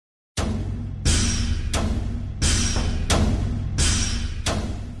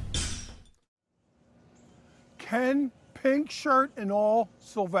10 pink shirt and all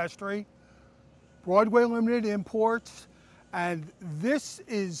Silvestri, Broadway Limited Imports, and this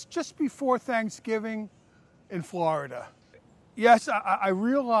is just before Thanksgiving in Florida. Yes, I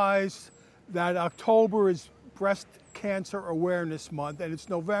realize that October is Breast Cancer Awareness Month and it's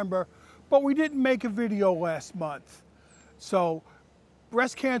November, but we didn't make a video last month. So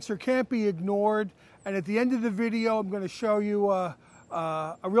breast cancer can't be ignored, and at the end of the video I'm going to show you a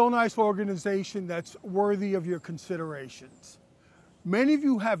real nice organization that's worthy of your considerations. Many of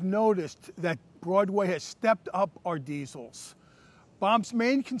you have noticed that Broadway has stepped up our diesels. Bob's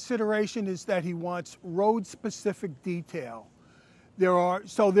main consideration is that he wants road-specific detail. There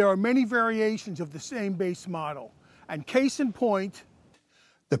are many variations of the same base model. And case in point,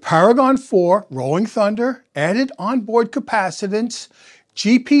 the Paragon 4 Rolling Thunder added onboard capacitance,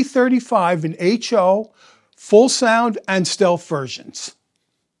 GP35 and HO, full sound and stealth versions.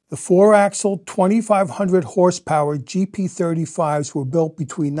 The 4-axle 2,500 horsepower GP35s were built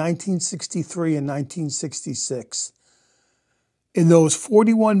between 1963 and 1966. In those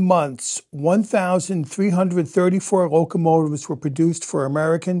 41 months, 1,334 locomotives were produced for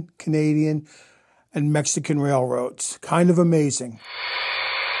American, Canadian, and Mexican railroads. Kind of amazing.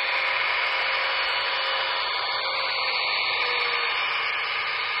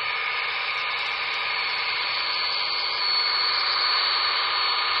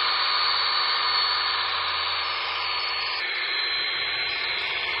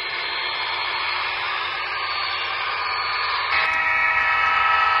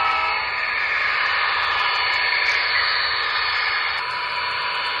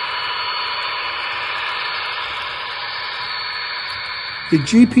 The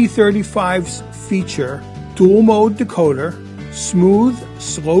GP35s feature dual-mode decoder, smooth,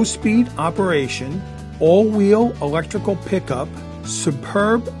 slow-speed operation, all-wheel electrical pickup,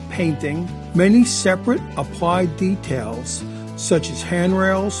 superb painting, many separate applied details such as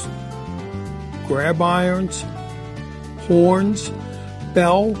handrails, grab irons, horns,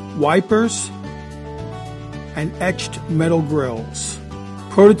 bell, wipers, and etched metal grills.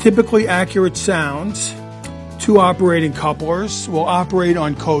 Prototypically accurate sounds. 2 operating couplers will operate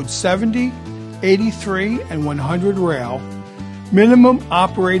on code 70, 83, and 100 rail. Minimum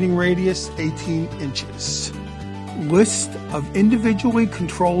operating radius 18 inches. List of individually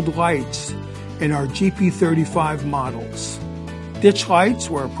controlled lights in our GP35 models. Ditch lights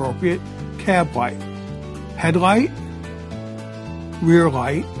where appropriate, cab light, headlight, rear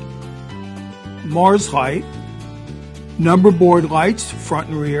light, Mars light, number board lights front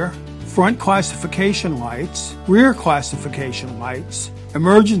and rear, front classification lights, rear classification lights,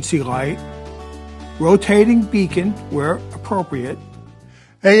 emergency light, rotating beacon where appropriate.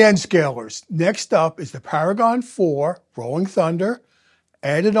 Hey, N-scalers, next up is the Paragon 4 Rolling Thunder,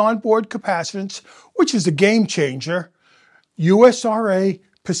 added onboard capacitance, which is a game changer, USRA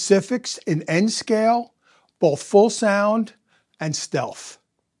Pacifics in N-scale, both full sound and stealth.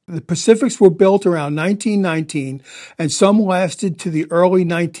 The Pacifics were built around 1919, and some lasted to the early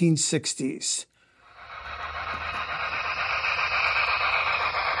 1960s.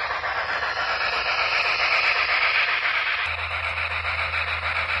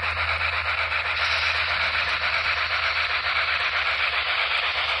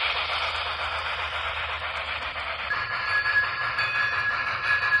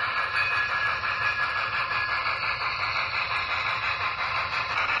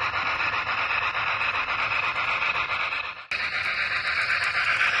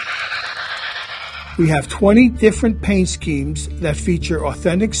 We have 20 different paint schemes that feature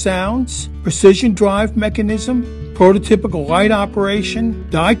authentic sounds, precision drive mechanism, prototypical light operation,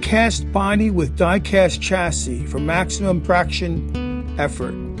 die-cast body with die-cast chassis for maximum traction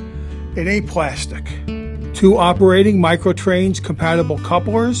effort. It ain't plastic. 2 operating microtrains compatible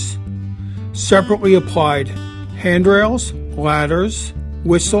couplers, separately applied handrails, ladders,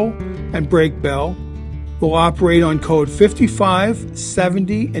 whistle, and brake bell will operate on code 55,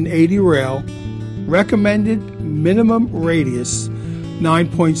 70, and 80 rail. Recommended minimum radius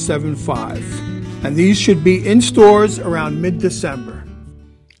 9.75, and these should be in stores around mid-December.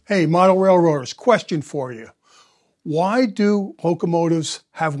 Hey, model railroaders, question for you. Why do locomotives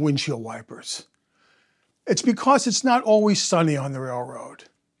have windshield wipers? It's because it's not always sunny on the railroad.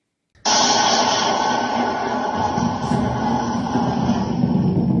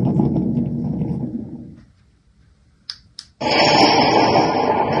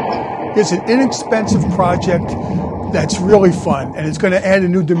 It's an inexpensive project that's really fun, and it's going to add a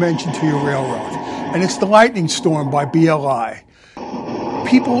new dimension to your railroad. And it's the Lightning Storm by BLI.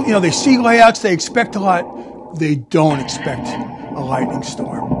 People, they see layouts, they expect a lot. They don't expect a lightning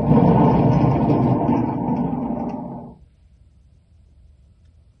storm.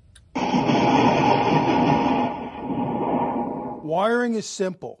 wiring is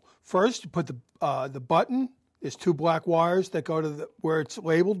simple. First, you put the button. There's 2 black wires that go to where it's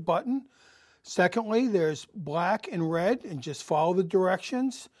labeled button. Secondly, there's black and red, and just follow the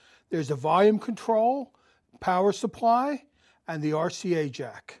directions. There's a volume control, power supply, and the RCA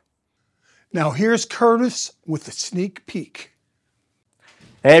jack. Now here's Curtis with the sneak peek.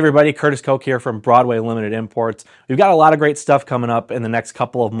 Hey everybody, Curtis Koch here from Broadway Limited Imports. We've got a lot of great stuff coming up in the next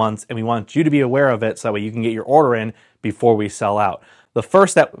couple of months, and we want you to be aware of it so that way you can get your order in before we sell out. The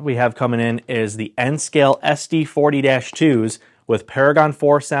first that we have coming in is the N-Scale SD40-2s with Paragon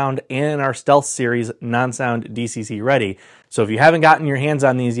 4 sound and our Stealth Series non-sound DCC ready. So if you haven't gotten your hands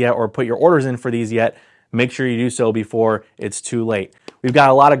on these yet or put your orders in for these yet, make sure you do so before it's too late. We've got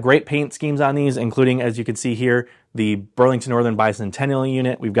a lot of great paint schemes on these, including, as you can see here, the Burlington Northern Bicentennial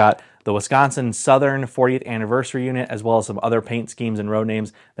unit. We've got the Wisconsin Southern 40th Anniversary unit, as well as some other paint schemes and road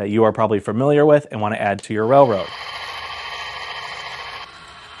names that you are probably familiar with and want to add to your railroad.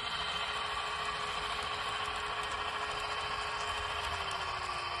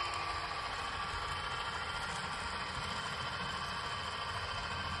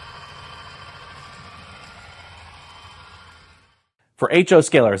 For HO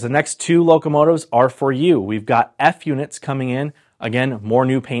scalers, the next 2 locomotives are for you. We've got F units coming in. Again, more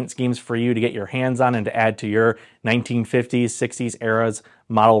new paint schemes for you to get your hands on and to add to your 1950s, 60s eras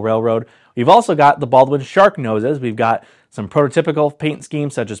model railroad. We've also got the Baldwin Shark noses. We've got some prototypical paint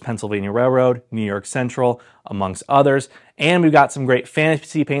schemes such as Pennsylvania Railroad, New York Central, amongst others. And we've got some great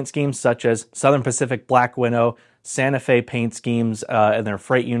fantasy paint schemes such as Southern Pacific Black Widow, Santa Fe paint schemes and their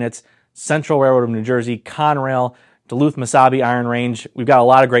freight units, Central Railroad of New Jersey, Conrail, Duluth Mesabi Iron Range. We've got a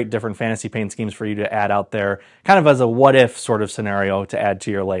lot of great different fantasy paint schemes for you to add out there, kind of as a what-if sort of scenario to add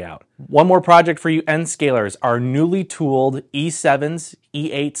to your layout. One more project for you N-scalers, our newly tooled E7s,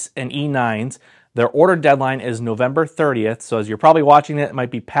 E8s, and E9s. Their order deadline is November 30th, so as you're probably watching it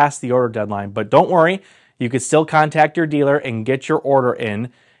might be past the order deadline, but don't worry, you could still contact your dealer and get your order in,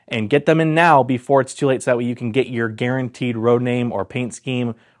 and get them in now before it's too late so that way you can get your guaranteed road name or paint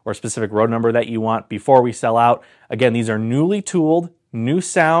scheme or specific road number that you want before we sell out. Again, these are newly tooled, new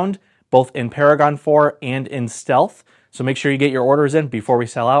sound, both in Paragon 4 and in Stealth. So make sure you get your orders in before we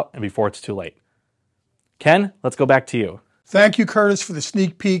sell out and before it's too late. Ken, let's go back to you. Thank you, Curtis, for the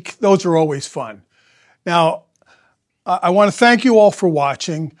sneak peek. Those are always fun. Now, I want to thank you all for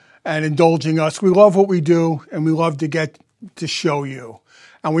watching and indulging us. We love what we do, and we love to get to show you.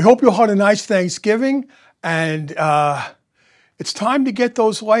 And we hope you had a nice Thanksgiving, and it's time to get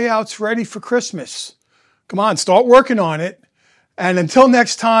those layouts ready for Christmas. Come on, start working on it. And until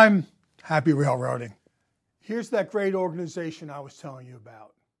next time, happy railroading. Here's that great organization I was telling you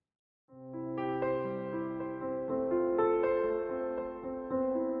about.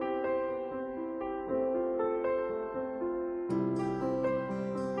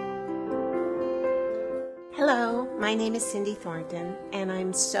 Hello, my name is Cindy Thornton, and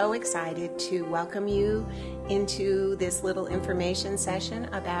I'm so excited to welcome you into this little information session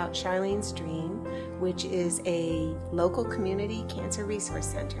about Charlene's Dream, which is a local community cancer resource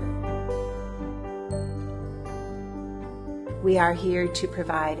center. We are here to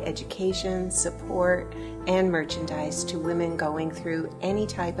provide education, support, and merchandise to women going through any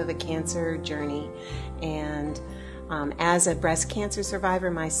type of a cancer journey. And as a breast cancer survivor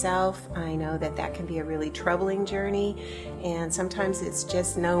myself, I know that that can be a really troubling journey, and sometimes it's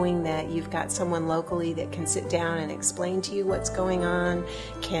just knowing that you've got someone locally that can sit down and explain to you what's going on,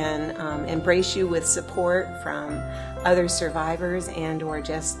 can embrace you with support from other survivors and or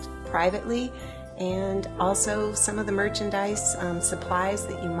just privately, and also some of the merchandise supplies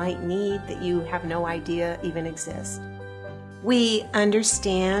that you might need that you have no idea even exist. We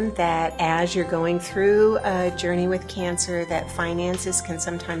understand that as you're going through a journey with cancer, that finances can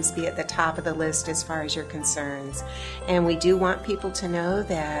sometimes be at the top of the list as far as your concerns. And we do want people to know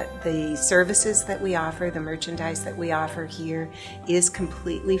that the services that we offer, the merchandise that we offer here, is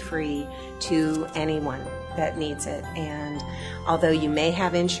completely free to anyone that needs it. And although you may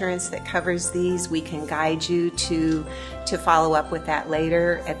have insurance that covers these, we can guide you to follow up with that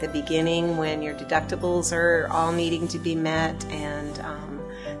later at the beginning when your deductibles are all needing to be met and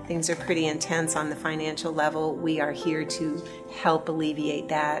things are pretty intense on the financial level. We are here to help alleviate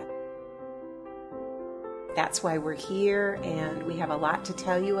that. That's why we're here, and we have a lot to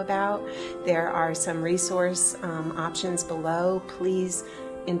tell you about. There are some resource options below. Please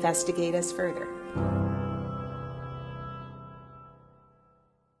investigate us further.